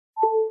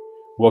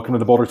Welcome to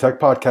the Boulder Tech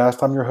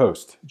Podcast. I'm your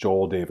host,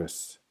 Joel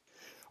Davis.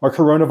 Our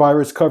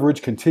coronavirus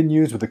coverage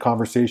continues with a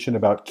conversation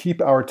about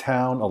Keep Our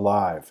Town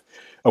Alive.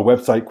 A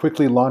website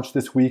quickly launched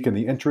this week in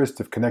the interest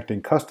of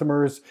connecting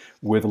customers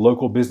with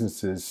local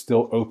businesses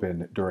still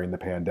open during the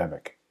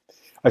pandemic.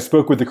 I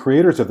spoke with the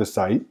creators of the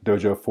site,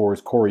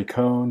 dojo4's Corey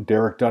Cohn,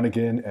 Derek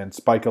Dunnigan, and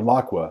Spike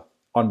Alakwa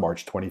on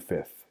March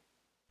 25th.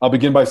 I'll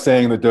begin by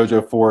saying that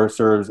dojo4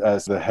 serves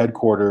as the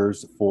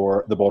headquarters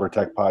for the Boulder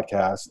Tech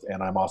Podcast,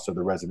 and I'm also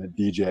the resident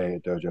DJ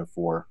at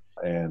dojo4,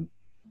 and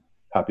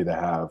happy to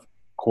have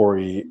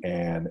Corey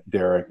and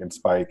Derek and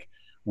Spike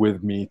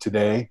with me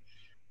today.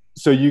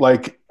 So you,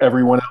 like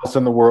everyone else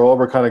in the world,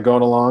 were kind of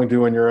going along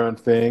doing your own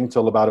thing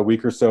till about a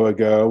week or so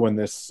ago when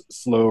this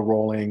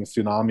slow-rolling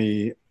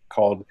tsunami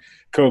called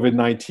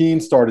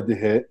COVID-19 started to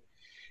hit.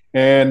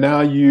 And now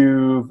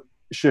you've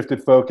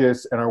shifted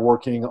focus and are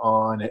working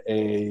on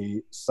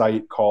a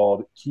site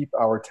called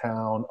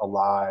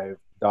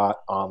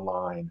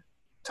keepourtownalive.online.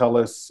 Tell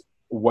us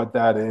what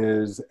that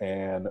is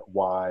and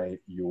why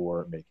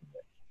you're making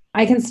it.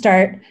 I can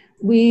start.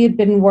 We've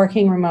been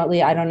working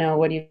remotely, I don't know,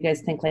 what do you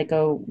guys think, like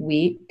a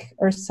week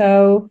or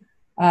so?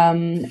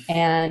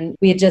 And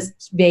we had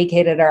just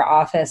vacated our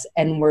office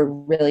and we're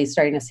really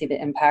starting to see the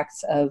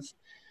impacts of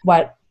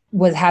what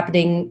was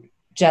happening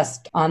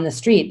just on the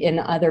street in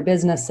other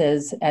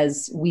businesses.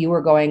 As we were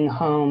going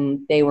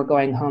home, they were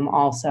going home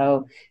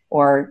also,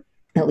 or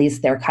at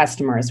least their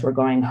customers were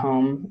going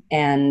home,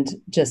 and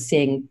just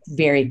seeing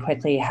very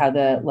quickly how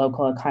the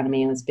local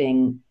economy was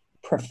being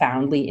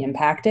profoundly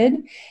impacted.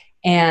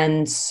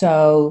 And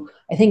so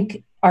I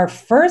think our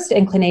first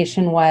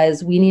inclination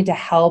was we need to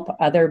help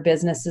other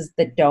businesses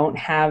that don't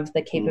have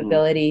the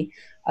capability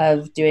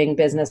of doing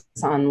business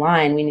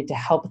online. We need to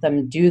help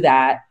them do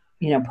that,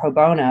 pro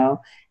bono,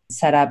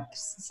 set up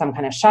some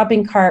kind of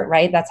shopping cart,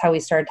 right? That's how we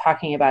started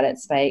talking about it,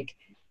 Spike,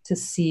 to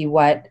see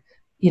what,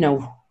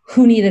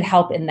 who needed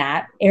help in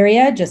that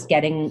area, just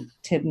getting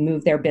to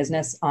move their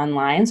business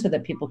online so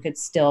that people could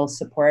still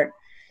support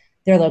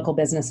their local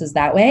businesses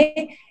that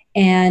way.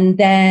 And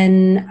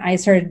then I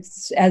started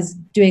as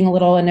doing a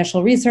little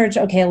initial research.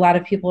 Okay, a lot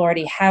of people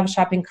already have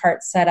shopping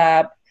carts set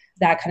up,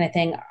 that kind of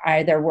thing.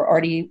 Either we're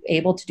already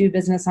able to do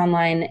business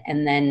online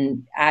and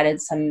then added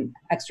some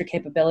extra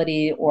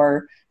capability,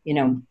 or,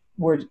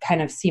 we're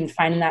kind of seemed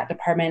fine in that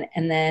department.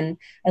 And then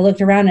I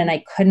looked around and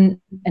I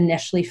couldn't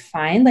initially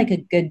find like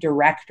a good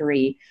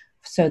directory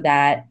so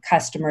that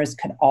customers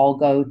could all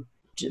go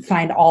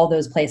find all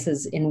those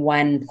places in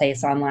one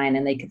place online,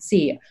 and they could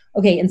see,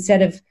 okay,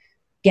 instead of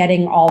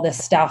getting all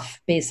this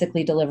stuff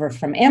basically delivered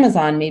from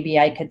Amazon, maybe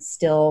I could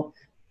still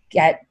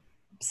get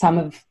some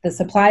of the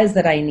supplies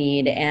that I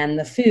need and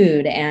the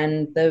food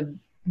and the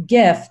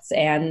gifts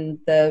and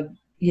the,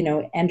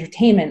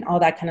 entertainment, all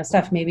that kind of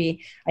stuff.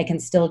 Maybe I can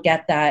still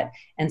get that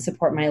and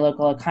support my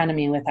local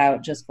economy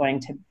without just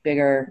going to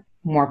bigger,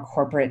 more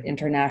corporate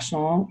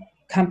international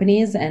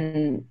companies.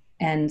 And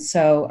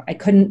so I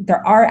couldn't,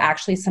 there are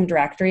actually some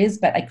directories,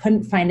 but I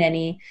couldn't find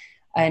any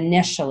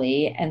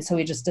initially. And so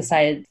we just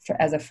decided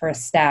as a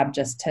first stab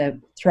just to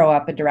throw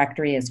up a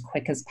directory as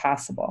quick as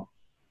possible.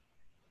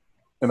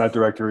 And that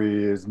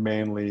directory is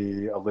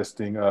mainly a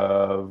listing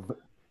of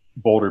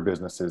Boulder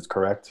businesses,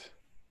 correct?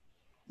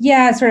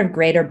 Yeah, sort of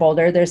greater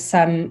Boulder.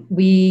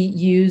 We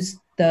use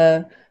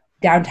the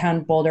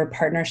Downtown Boulder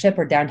Partnership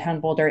or Downtown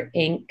Boulder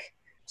Inc.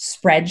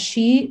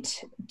 spreadsheet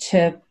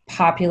to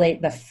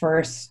populate the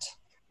first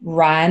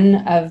run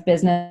of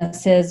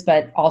businesses,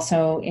 but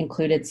also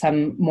included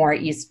some more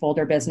East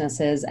Boulder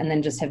businesses, and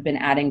then just have been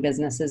adding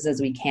businesses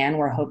as we can.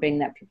 We're hoping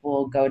that people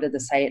will go to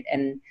the site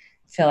and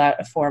fill out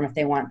a form if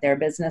they want their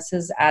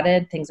businesses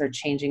added. Things are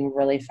changing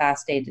really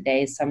fast day to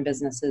day. Some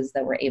businesses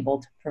that were able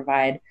to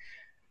provide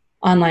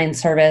online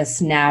service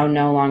now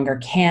no longer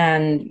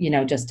can,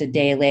 just a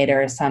day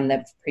later. Some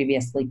that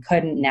previously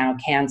couldn't now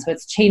can. So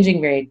it's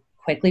changing very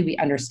quickly. We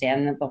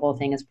understand that the whole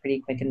thing is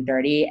pretty quick and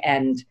dirty,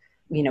 and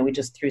we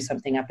just threw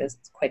something up as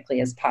quickly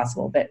as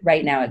possible. But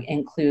right now it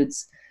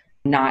includes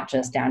not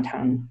just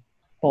Downtown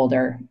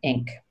Boulder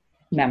Inc.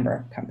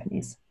 member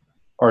companies.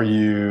 Are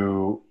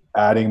you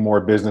adding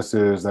more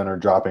businesses than are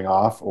dropping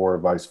off, or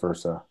vice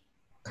versa?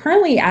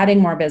 Currently adding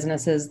more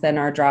businesses than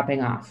are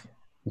dropping off.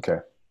 Okay.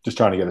 Just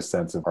trying to get a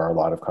sense of, are a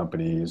lot of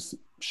companies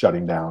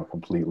shutting down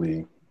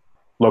completely?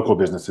 Local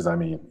businesses, I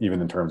mean,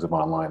 even in terms of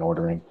online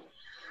ordering.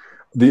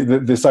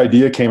 This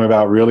idea came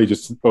about really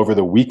just over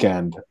the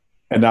weekend,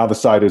 and now the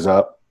site is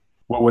up.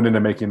 What went into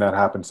making that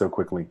happen so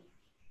quickly?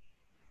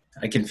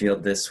 I can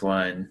field this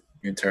one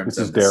in terms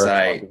This is of the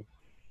Derek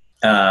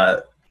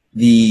site.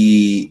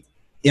 The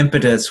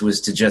impetus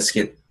was to just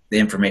get the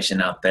information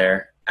out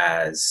there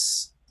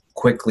as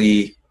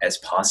quickly as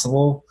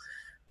possible.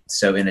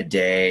 So in a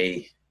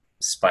day,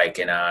 Spike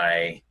and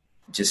I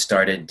just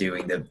started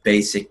doing the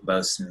basic,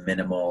 most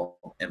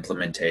minimal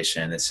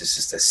implementation. This is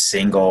just a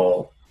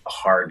single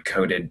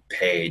hard-coded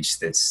page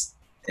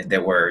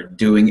that we're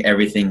doing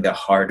everything the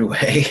hard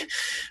way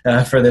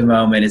for the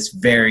moment. It's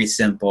very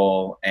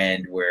simple,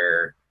 and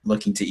we're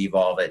looking to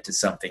evolve it to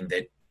something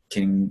that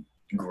can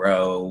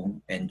grow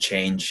and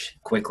change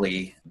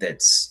quickly,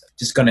 that's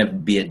just going to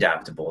be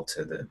adaptable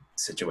to the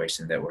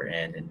situation that we're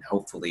in. And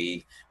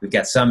hopefully we've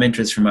got some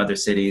interest from other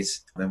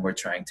cities, and we're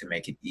trying to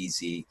make it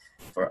easy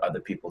for other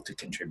people to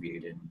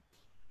contribute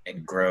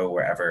and grow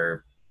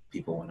wherever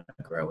people want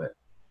to grow it.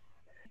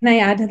 Can I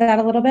add to that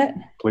a little bit?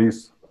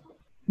 Please.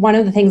 One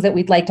of the things that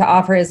we'd like to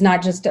offer is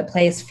not just a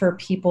place for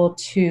people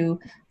to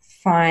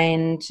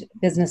find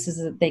businesses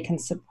that they can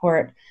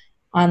support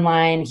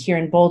online here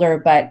in Boulder,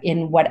 but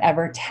in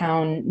whatever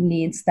town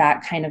needs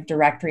that kind of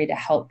directory to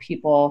help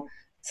people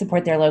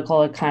support their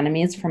local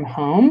economies from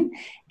home.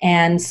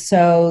 And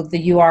so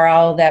the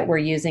URL that we're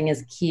using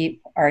is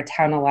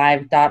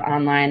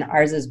keepourtownalive.online.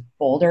 Ours is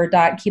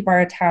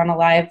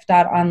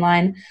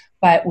boulder.keepourtownalive.online,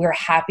 but we're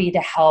happy to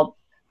help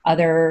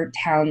other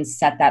towns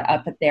set that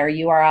up at their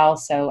URL.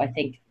 So I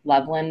think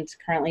Loveland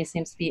currently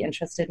seems to be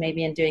interested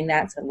maybe in doing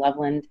that. So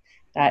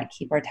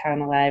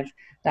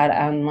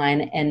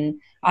loveland.keepourtownalive.online. And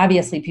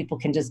obviously people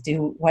can just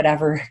do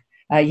whatever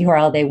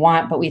URL they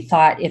want, but we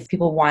thought if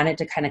people wanted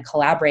to kind of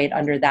collaborate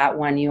under that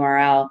one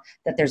URL,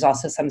 that there's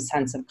also some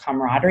sense of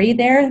camaraderie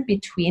there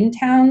between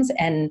towns.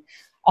 And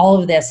all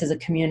of this is a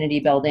community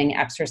building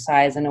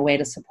exercise and a way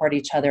to support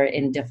each other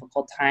in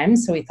difficult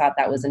times. So we thought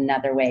that was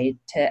another way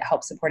to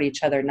help support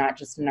each other, not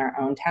just in our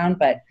own town,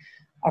 but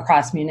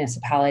across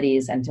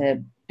municipalities, and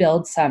to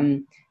build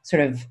some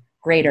sort of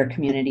greater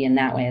community in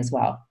that way as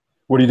well.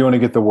 What are you doing to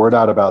get the word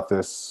out about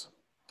this?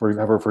 For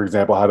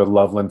example, how did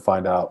Loveland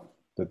find out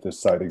that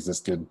this site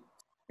existed?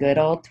 Good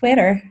old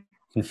Twitter.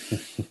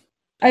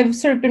 I've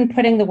sort of been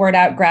putting the word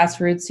out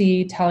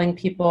grassrootsy, telling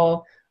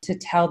people to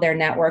tell their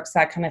networks,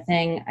 that kind of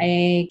thing.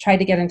 I tried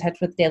to get in touch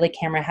with Daily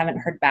Camera, haven't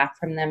heard back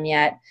from them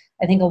yet.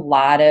 I think a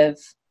lot of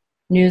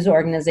news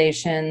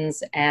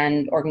organizations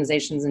and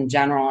organizations in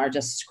general are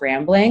just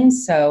scrambling.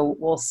 So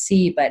we'll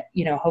see, but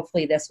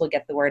hopefully this will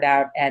get the word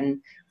out,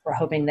 and we're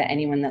hoping that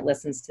anyone that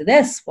listens to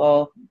this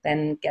will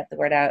then get the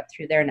word out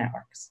through their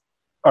networks.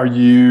 Are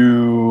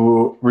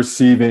you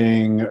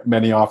receiving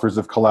many offers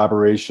of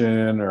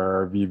collaboration,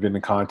 or have you been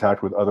in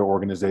contact with other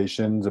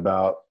organizations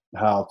about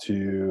how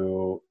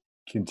to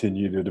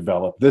continue to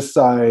develop this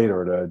site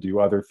or to do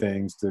other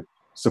things to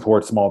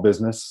support small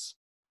business?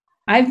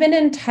 I've been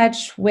in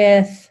touch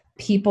with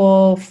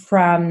people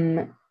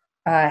from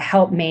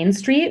Help Main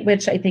Street,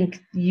 which I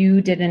think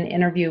you did an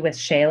interview with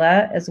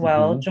Shayla as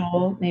well,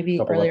 Joel, maybe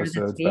earlier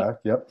this week,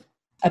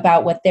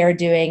 about what they're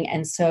doing.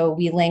 And so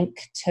we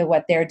link to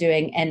what they're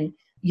doing. And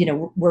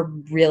we're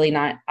really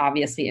not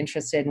obviously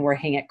interested in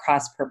working at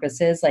cross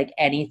purposes, like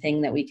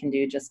anything that we can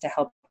do just to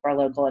help our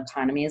local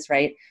economies,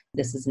 right?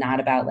 This is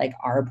not about like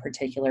our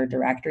particular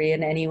directory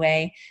in any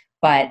way,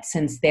 but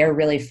since they're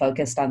really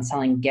focused on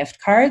selling gift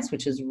cards,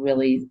 which is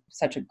really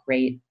such a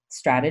great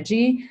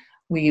strategy,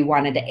 we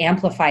wanted to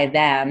amplify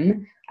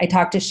them. I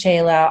talked to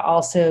Shayla,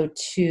 also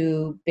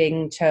to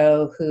Bing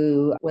Cho,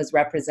 who was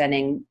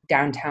representing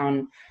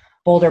Downtown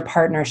Boulder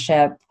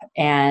Partnership,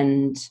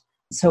 and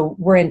so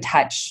we're in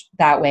touch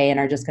that way and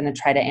are just going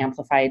to try to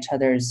amplify each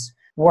other's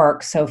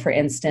work. So for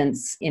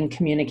instance, in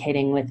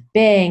communicating with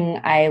Bing,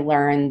 I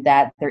learned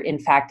that there in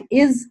fact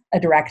is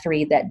a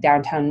directory that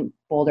Downtown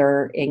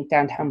Boulder Inc.,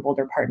 Downtown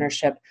Boulder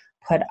Partnership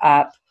put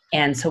up.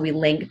 And so we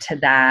linked to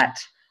that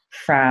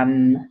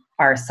from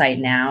our site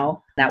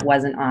now. That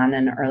wasn't on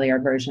an earlier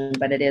version,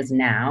 but it is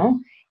now.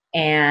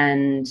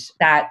 And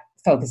that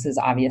focuses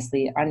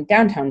obviously on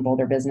downtown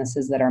Boulder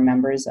businesses that are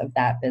members of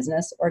that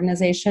business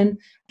organization.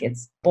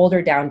 It's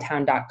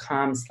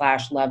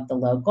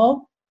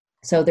boulderdowntown.com/lovethelocal.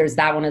 So there's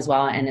that one as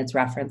well, and it's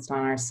referenced on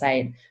our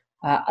site.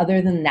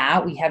 Other than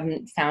that, we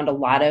haven't found a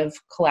lot of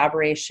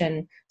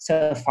collaboration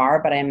so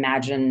far, but I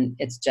imagine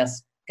it's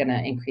just going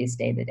to increase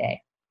day to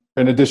day.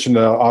 In addition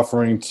to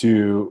offering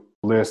to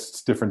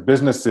list different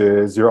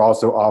businesses, you're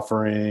also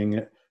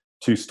offering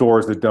to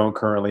stores that don't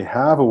currently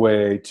have a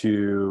way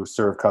to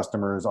serve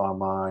customers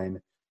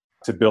online,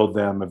 to build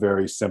them a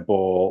very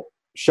simple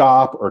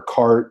shop or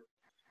cart,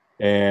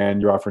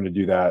 and you're offering to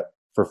do that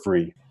for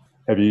free.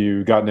 Have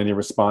you gotten any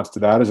response to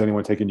that? Has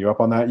anyone taken you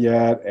up on that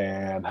yet?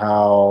 And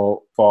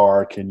how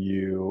far can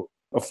you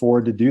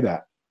afford to do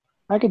that?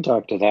 I can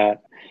talk to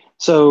that.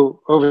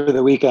 So over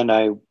the weekend,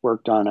 I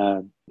worked on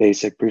a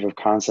basic proof of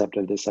concept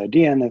of this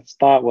idea. And the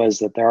thought was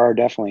that there are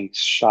definitely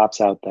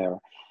shops out there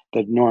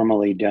that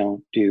normally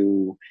don't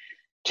do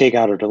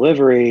takeout or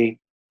delivery,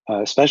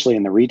 especially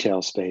in the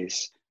retail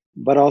space,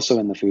 but also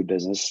in the food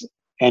business.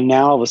 And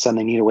now all of a sudden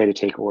they need a way to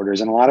take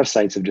orders. And a lot of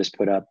sites have just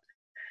put up,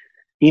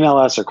 email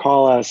us or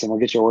call us and we'll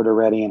get your order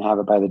ready and have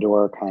it by the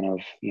door, kind of,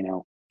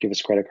 give us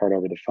a credit card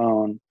over the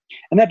phone.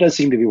 And that does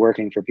seem to be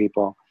working for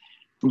people.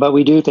 But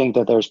we do think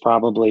that there's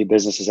probably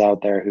businesses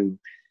out there who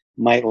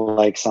might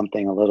like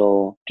something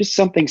just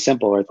something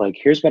simple. It's like,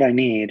 here's what I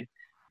need.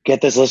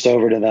 Get this list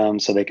over to them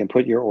so they can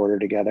put your order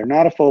together.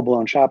 Not a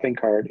full-blown shopping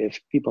cart. If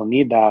people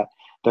need that,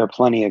 there are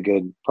plenty of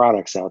good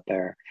products out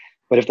there.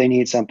 But if they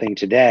need something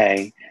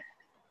today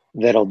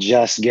that'll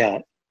just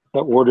get the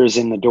orders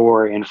in the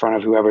door in front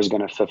of whoever's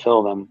going to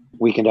fulfill them,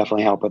 we can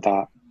definitely help with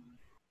that.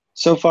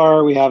 So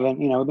far, we haven't,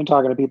 we've been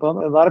talking to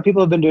people. A lot of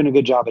people have been doing a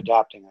good job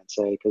adapting, I'd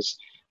say, because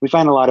we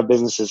find a lot of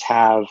businesses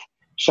have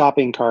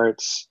shopping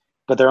carts,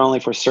 but they're only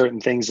for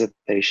certain things that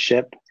they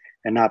ship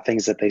and not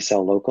things that they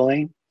sell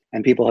locally.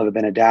 And people have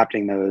been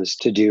adapting those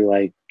to do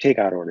like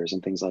takeout orders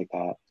and things like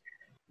that.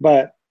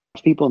 But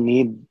if people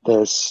need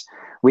this,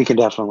 we can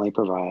definitely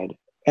provide.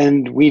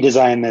 And I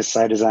designed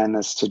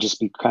this to just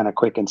be kind of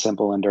quick and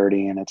simple and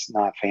dirty, and it's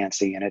not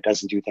fancy, and it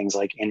doesn't do things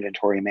like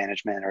inventory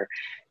management or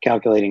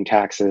calculating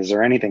taxes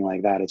or anything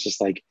like that. It's just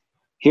like,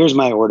 here's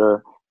my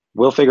order,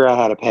 we'll figure out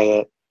how to pay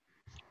it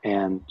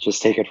and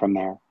just take it from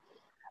there.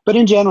 But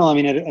in general, I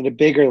mean, at a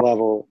bigger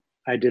level,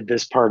 I did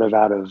this part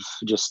out of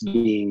just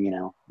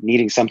being,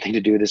 needing something to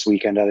do this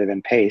weekend other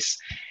than pace.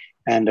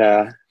 And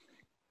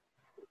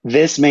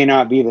this may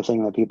not be the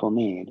thing that people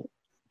need,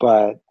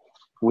 but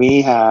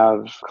we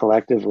have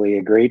collectively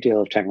a great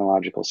deal of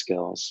technological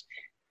skills,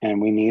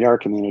 and we need our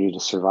community to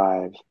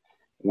survive.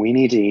 We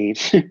need to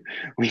eat.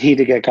 We need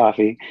to get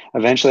coffee.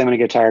 Eventually, I'm going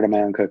to get tired of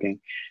my own cooking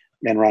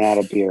and run out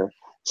of beer.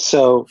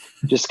 So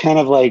just kind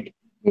of like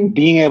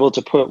being able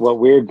to put what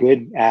we're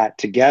good at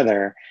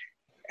together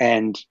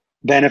and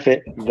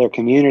benefit the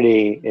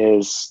community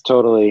is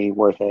totally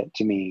worth it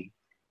to me,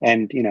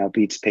 and,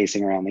 beats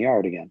pacing around the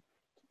yard again.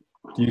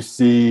 Do you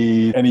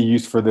see any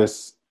use for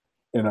this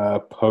in a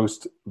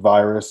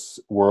post-virus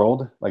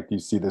world? Like, do you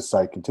see this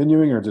site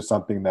continuing, or just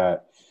something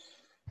that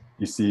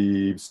you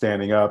see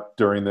standing up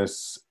during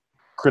this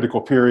critical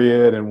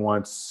period, and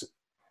once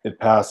it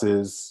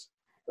passes,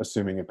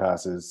 assuming it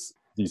passes,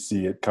 do you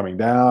see it coming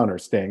down or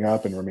staying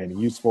up and remaining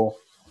useful?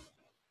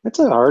 That's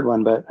a hard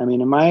one, but I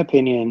mean, in my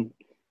opinion,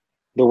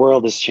 the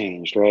world has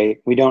changed, right?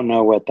 We don't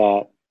know what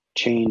that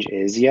change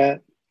is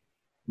yet,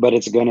 but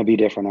it's going to be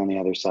different on the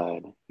other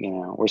side.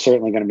 We're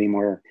certainly going to be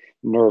more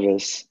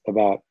nervous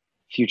about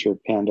future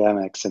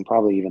pandemics and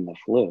probably even the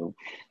flu.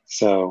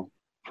 So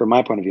from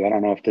my point of view, I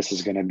don't know if this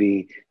is going to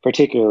be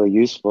particularly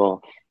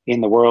useful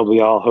in the world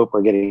we all hope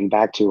we're getting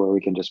back to, where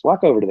we can just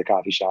walk over to the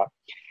coffee shop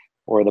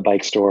or the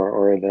bike store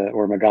or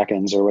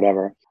McGuckins or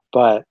whatever.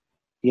 But,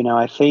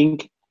 I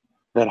think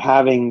that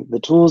having the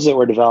tools that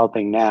we're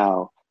developing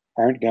now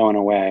aren't going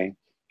away.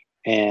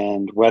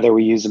 And whether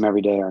we use them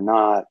every day or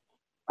not,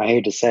 I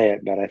hate to say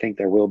it, but I think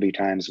there will be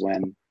times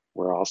when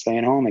we're all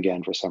staying home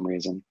again for some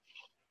reason,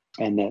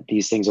 and that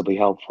these things will be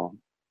helpful.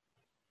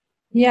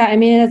 Yeah, I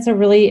mean, it's a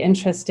really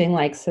interesting,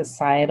 like,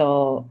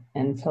 societal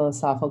and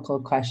philosophical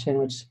question,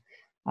 which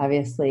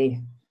obviously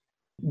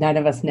none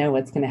of us know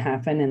what's going to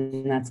happen.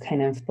 And that's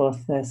kind of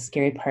both the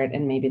scary part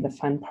and maybe the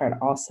fun part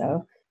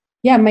also.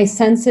 Yeah, my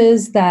sense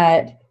is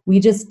that we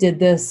just did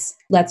this,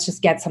 let's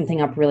just get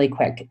something up really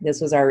quick.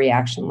 This was our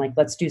reaction, like,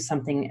 let's do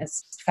something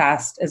as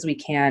fast as we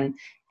can.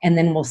 And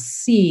then we'll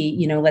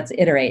see, let's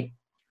iterate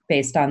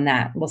based on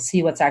that. We'll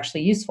see what's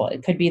actually useful.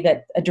 It could be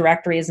that a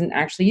directory isn't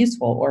actually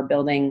useful, or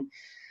building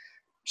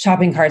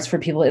shopping carts for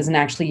people isn't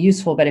actually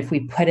useful. But if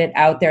we put it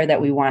out there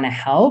that we want to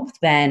help,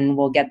 then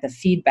we'll get the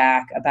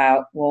feedback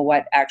about, well,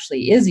 what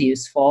actually is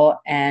useful.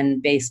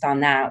 And based on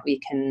that, we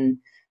can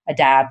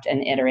adapt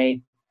and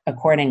iterate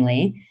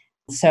accordingly.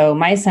 So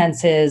my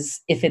sense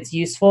is, if it's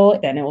useful,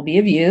 then it will be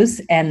of use.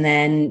 And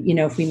then,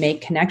 if we make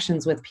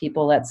connections with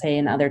people, let's say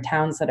in other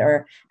towns that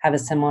have a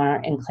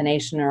similar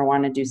inclination or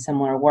want to do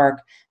similar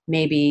work,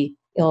 maybe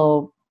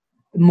it'll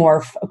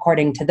morph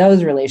according to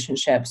those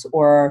relationships.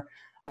 Or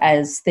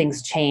as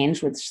things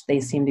change, which they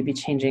seem to be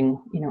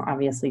changing,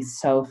 obviously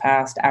so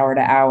fast, hour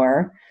to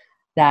hour,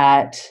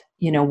 that,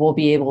 we'll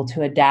be able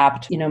to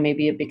adapt.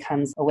 Maybe it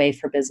becomes a way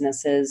for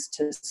businesses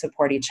to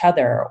support each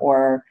other,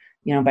 or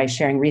by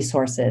sharing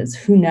resources.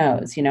 Who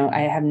knows? I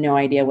have no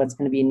idea what's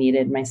going to be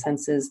needed. My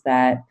sense is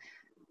that,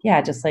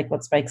 just like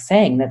what Spike's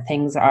saying, that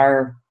things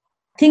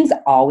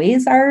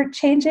always are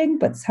changing,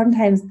 but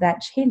sometimes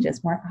that change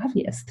is more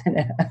obvious than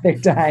at other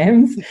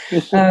times.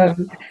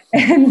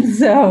 And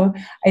so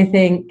I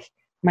think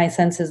my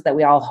sense is that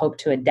we all hope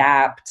to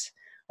adapt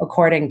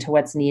according to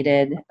what's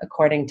needed,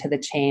 according to the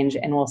change,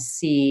 and we'll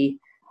see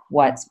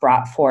what's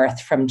brought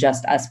forth from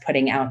just us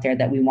putting out there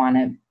that we want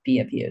to be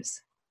of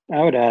use.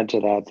 I would add to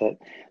that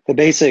the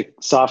basic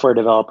software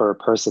developer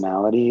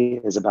personality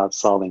is about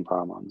solving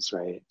problems,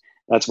 right?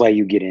 That's why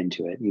you get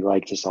into it. You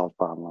like to solve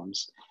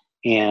problems.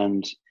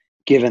 And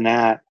given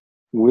that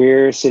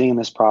we're sitting in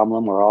this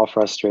problem, we're all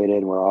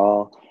frustrated, we're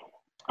all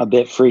a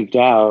bit freaked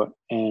out,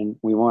 and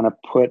we want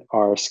to put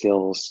our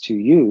skills to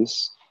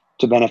use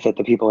to benefit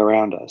the people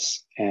around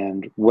us.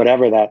 And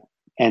whatever that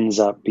ends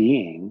up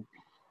being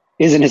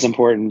isn't as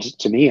important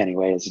to me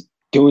anyway as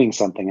doing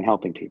something and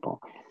helping people,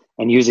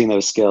 and using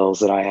those skills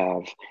that I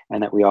have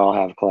and that we all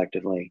have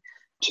collectively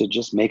to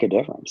just make a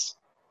difference.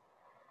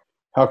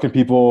 How can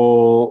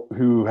people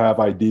who have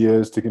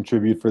ideas to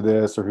contribute for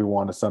this, or who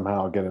want to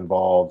somehow get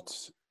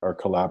involved or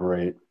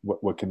collaborate,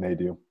 what can they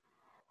do?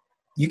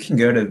 You can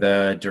go to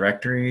the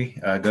directory,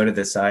 go to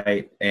the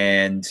site,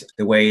 and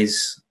the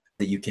ways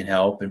that you can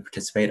help and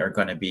participate are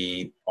going to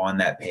be on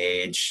that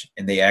page.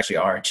 And they actually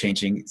are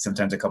changing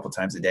sometimes a couple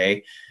times a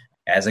day.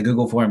 as a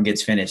Google form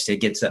gets finished,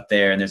 it gets up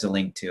there and there's a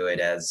link to it.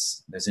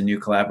 As there's a new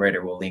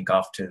collaborator, we'll link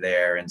off to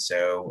there. And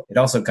so it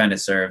also kind of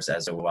serves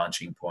as a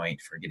launching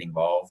point for getting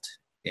involved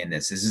in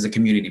this. This is a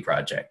community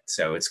project,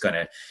 so it's going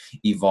to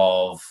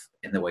evolve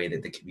in the way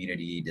that the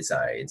community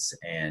decides.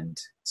 And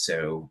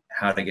so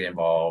how to get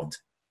involved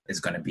is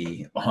going to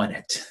be on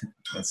it.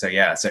 And so,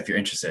 yeah, so if you're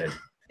interested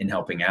in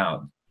helping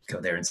out, go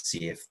there and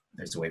see if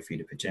there's a way for you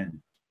to pitch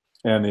in.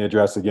 And the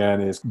address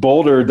again is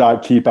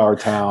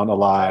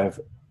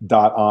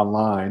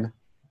boulder.keepourtownalive.online.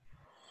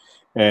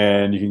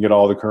 And you can get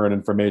all the current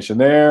information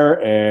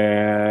there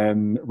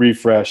and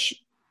refresh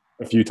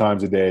a few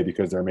times a day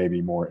because there may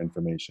be more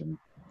information.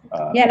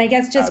 Yeah, and I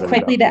guess just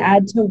quickly to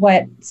add to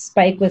what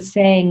Spike was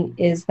saying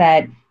is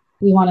that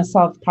we want to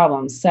solve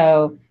problems.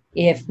 So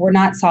if we're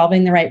not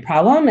solving the right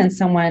problem and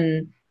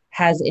someone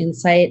has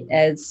insight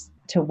as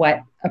to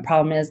what a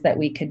problem is that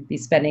we could be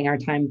spending our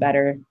time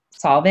better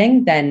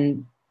solving,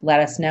 then let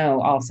us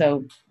know.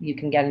 Also, you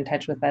can get in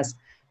touch with us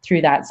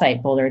through that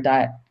site,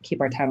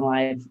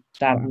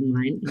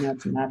 boulder.keepourtownalive.online. I know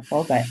it's a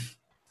mouthful, but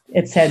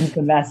it sends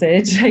the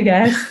message, I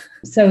guess.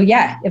 So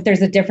yeah, if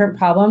there's a different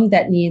problem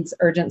that needs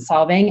urgent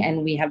solving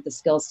and we have the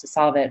skills to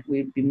solve it,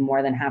 we'd be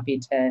more than happy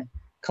to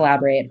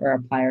collaborate or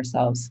apply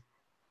ourselves.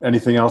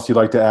 Anything else you'd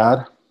like to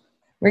add?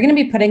 We're going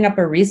to be putting up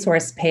a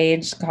resource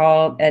page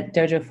called at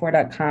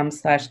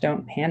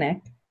dojo4.com/don't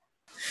panic.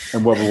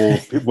 And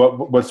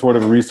what sort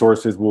of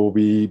resources will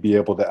we be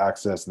able to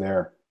access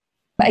there?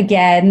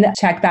 Again,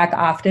 check back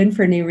often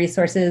for new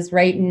resources.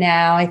 Right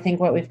now, I think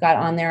what we've got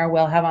on there, or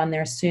we'll have on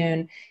there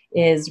soon,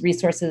 is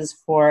resources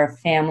for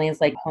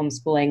families like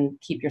homeschooling,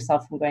 keep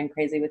yourself from going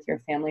crazy with your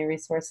family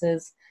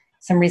resources.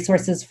 Some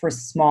resources for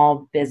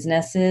small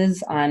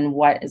businesses on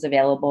what is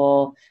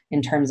available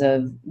in terms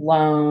of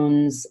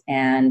loans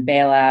and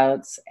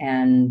bailouts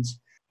and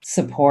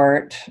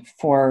support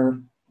for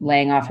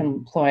laying off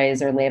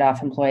employees or laid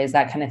off employees,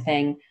 that kind of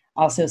thing.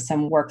 Also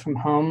some work from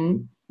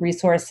home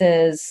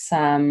resources,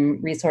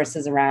 some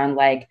resources around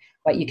like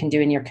what you can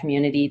do in your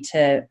community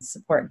to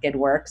support good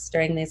works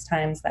during these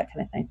times, that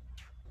kind of thing.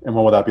 And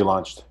when will that be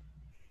launched?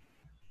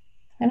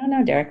 I don't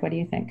know, Derek, what do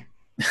you think?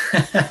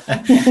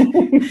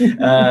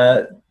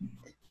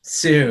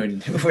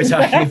 Soon. We're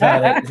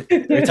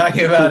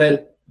talking about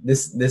it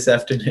this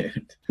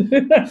afternoon.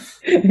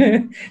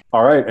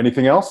 All right.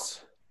 Anything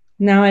else?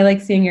 No, I like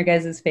seeing your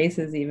guys'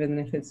 faces, even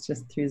if it's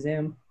just through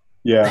Zoom.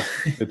 Yeah,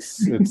 it's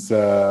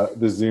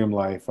the Zoom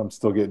life. I'm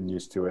still getting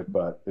used to it,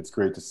 but it's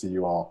great to see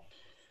you all.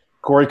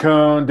 Corey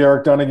Cohn,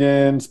 Derek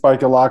Dunnigan,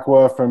 Spike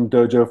Alakwa from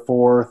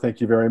dojo4.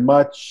 Thank you very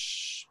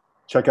much.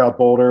 Check out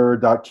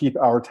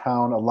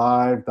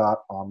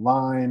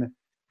boulder.keepourtownalive.online,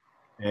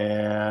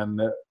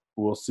 and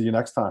we'll see you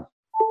next time.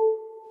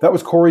 That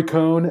was Corey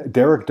Cohn,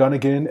 Derek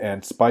Dunnigan,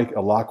 and Spike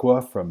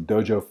Alakwa from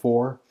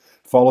dojo4.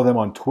 Follow them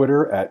on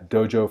Twitter at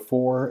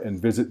dojo4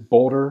 and visit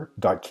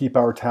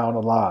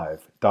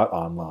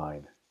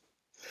boulder.keepourtownalive.online.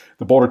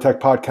 The Boulder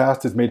Tech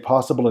Podcast is made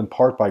possible in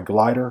part by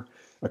Glider,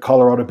 a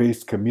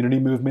Colorado-based community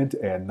movement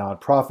and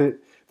nonprofit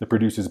that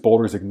produces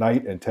Boulder's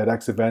Ignite and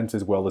TEDx events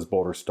as well as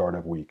Boulder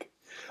Startup Week.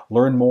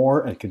 Learn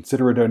more and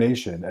consider a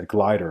donation at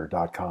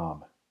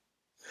glider.com.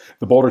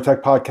 The Boulder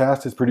Tech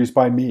Podcast is produced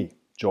by me,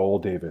 Joel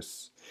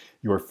Davis.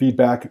 Your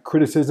feedback,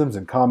 criticisms,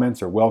 and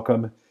comments are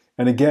welcome.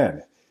 And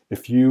again,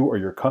 if you or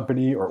your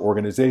company or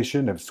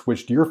organization have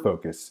switched your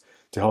focus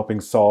to helping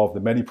solve the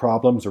many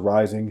problems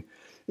arising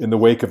in the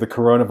wake of the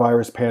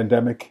coronavirus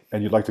pandemic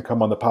and you'd like to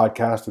come on the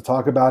podcast to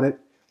talk about it,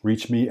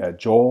 reach me at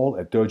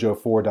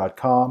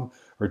joel@dojo4.com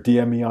or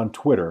DM me on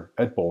Twitter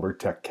at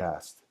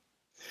BoulderTechCast.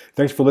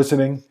 Thanks for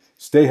listening.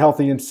 Stay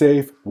healthy and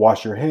safe,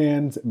 wash your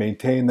hands,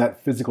 maintain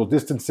that physical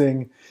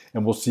distancing,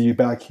 and we'll see you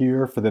back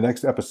here for the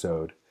next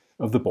episode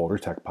of the Boulder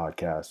Tech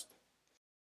Podcast.